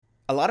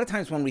A lot of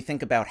times when we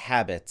think about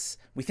habits,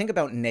 we think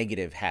about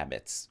negative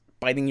habits: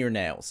 biting your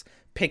nails,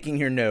 picking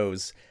your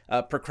nose,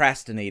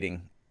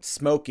 procrastinating,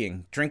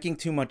 smoking, drinking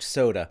too much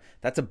soda.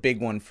 That's a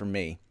big one for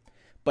me.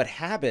 But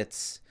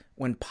habits,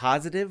 when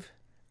positive,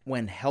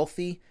 when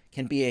healthy,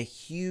 can be a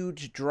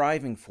huge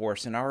driving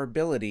force in our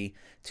ability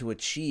to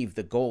achieve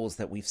the goals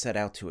that we've set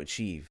out to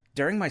achieve.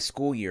 During my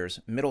school years,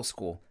 middle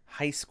school,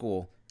 high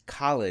school,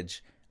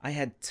 college, I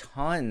had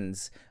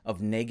tons of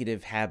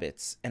negative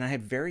habits and I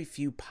had very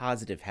few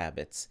positive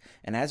habits.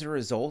 And as a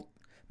result,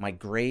 my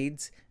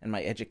grades and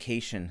my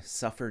education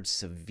suffered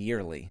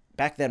severely.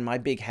 Back then, my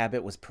big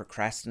habit was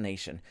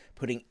procrastination,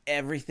 putting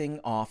everything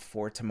off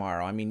for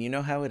tomorrow. I mean, you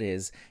know how it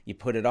is. You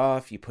put it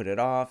off,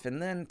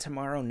 and then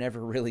tomorrow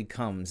never really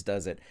comes,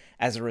 does it?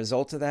 As a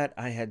result of that,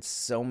 I had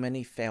so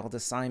many failed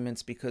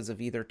assignments because of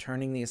either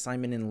turning the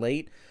assignment in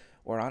late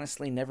or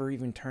honestly never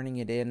even turning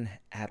it in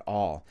at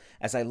all.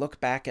 As I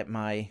look back at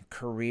my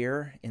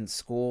career in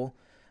school,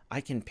 I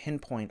can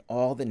pinpoint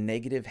all the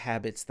negative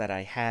habits that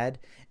I had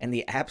and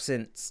the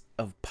absence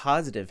of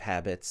positive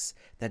habits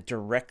that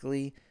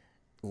directly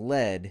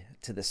led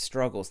to the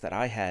struggles that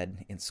I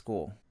had in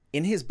school.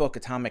 In his book,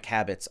 Atomic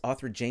Habits,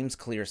 author James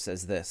Clear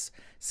says this: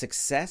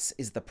 success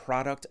is the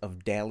product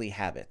of daily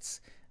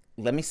habits.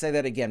 Let me say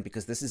that again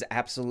because this is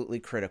absolutely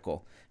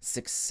critical.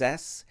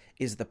 Success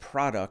is the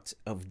product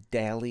of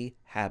daily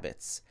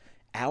habits.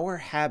 Our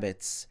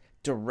habits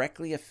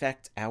directly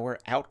affect our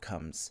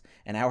outcomes,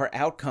 and our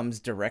outcomes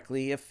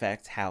directly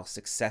affect how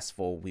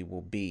successful we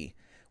will be.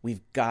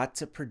 We've got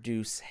to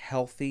produce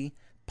healthy,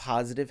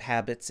 positive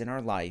habits in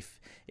our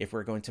life if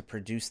we're going to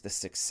produce the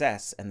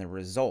success and the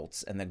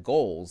results and the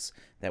goals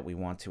that we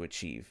want to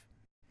achieve.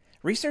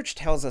 Research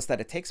tells us that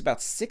it takes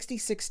about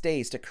 66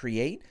 days to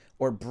create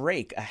or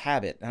break a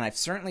habit, and I've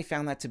certainly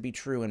found that to be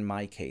true in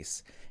my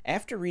case.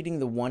 After reading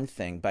The One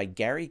Thing by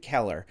Gary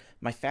Keller,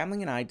 my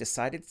family and I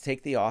decided to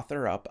take the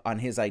author up on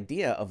his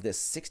idea of this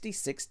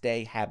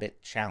 66-day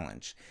habit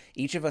challenge.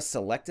 Each of us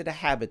selected a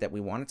habit that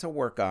we wanted to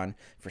work on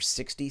for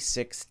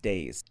 66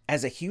 days.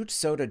 As a huge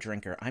soda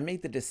drinker, I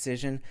made the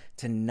decision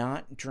to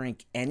not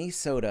drink any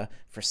soda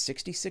for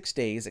 66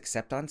 days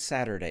except on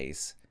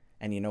Saturdays.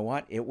 And you know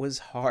what? It was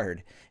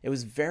hard. It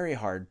was very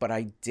hard, but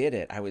I did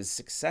it. I was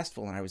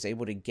successful and I was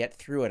able to get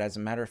through it. As a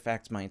matter of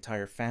fact, my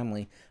entire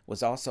family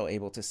was also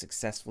able to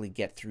successfully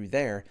get through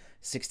their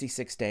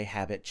 66-day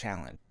habit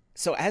challenge.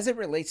 So as it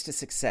relates to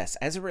success,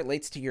 as it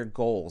relates to your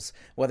goals,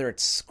 whether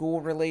it's school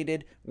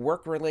related,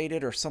 work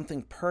related, or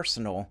something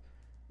personal,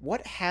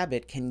 what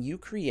habit can you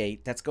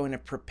create that's going to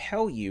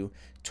propel you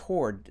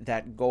toward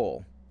that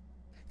goal?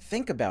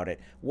 Think about it.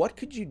 What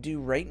could you do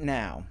right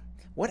now?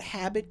 What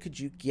habit could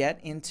you get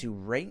into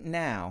right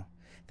now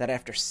that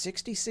after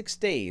 66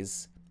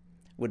 days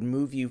would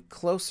move you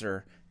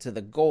closer to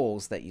the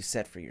goals that you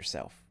set for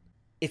yourself?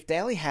 If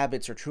daily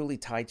habits are truly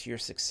tied to your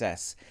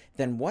success,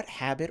 then what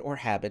habit or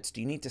habits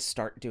do you need to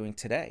start doing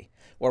today?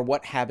 Or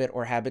what habit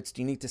or habits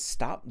do you need to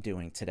stop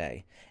doing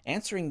today?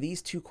 Answering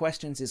these two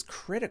questions is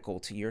critical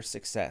to your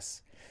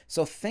success.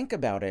 So think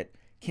about it.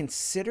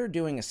 Consider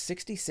doing a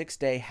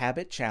 66-day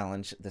habit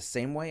challenge the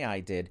same way I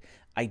did.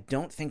 I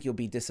don't think you'll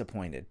be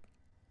disappointed.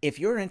 If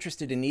you're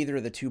interested in either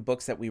of the two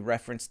books that we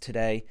referenced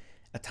today,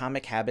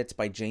 Atomic Habits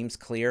by James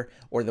Clear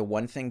or The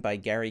One Thing by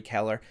Gary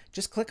Keller,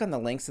 just click on the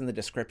links in the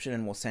description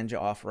and we'll send you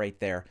off right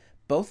there.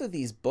 Both of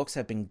these books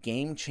have been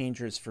game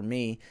changers for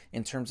me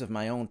in terms of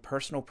my own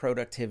personal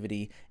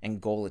productivity and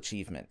goal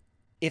achievement.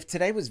 If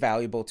today was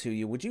valuable to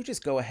you, would you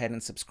just go ahead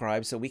and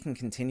subscribe so we can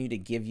continue to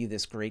give you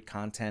this great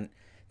content?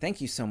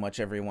 Thank you so much,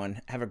 everyone.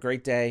 Have a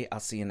great day.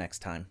 I'll see you next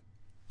time.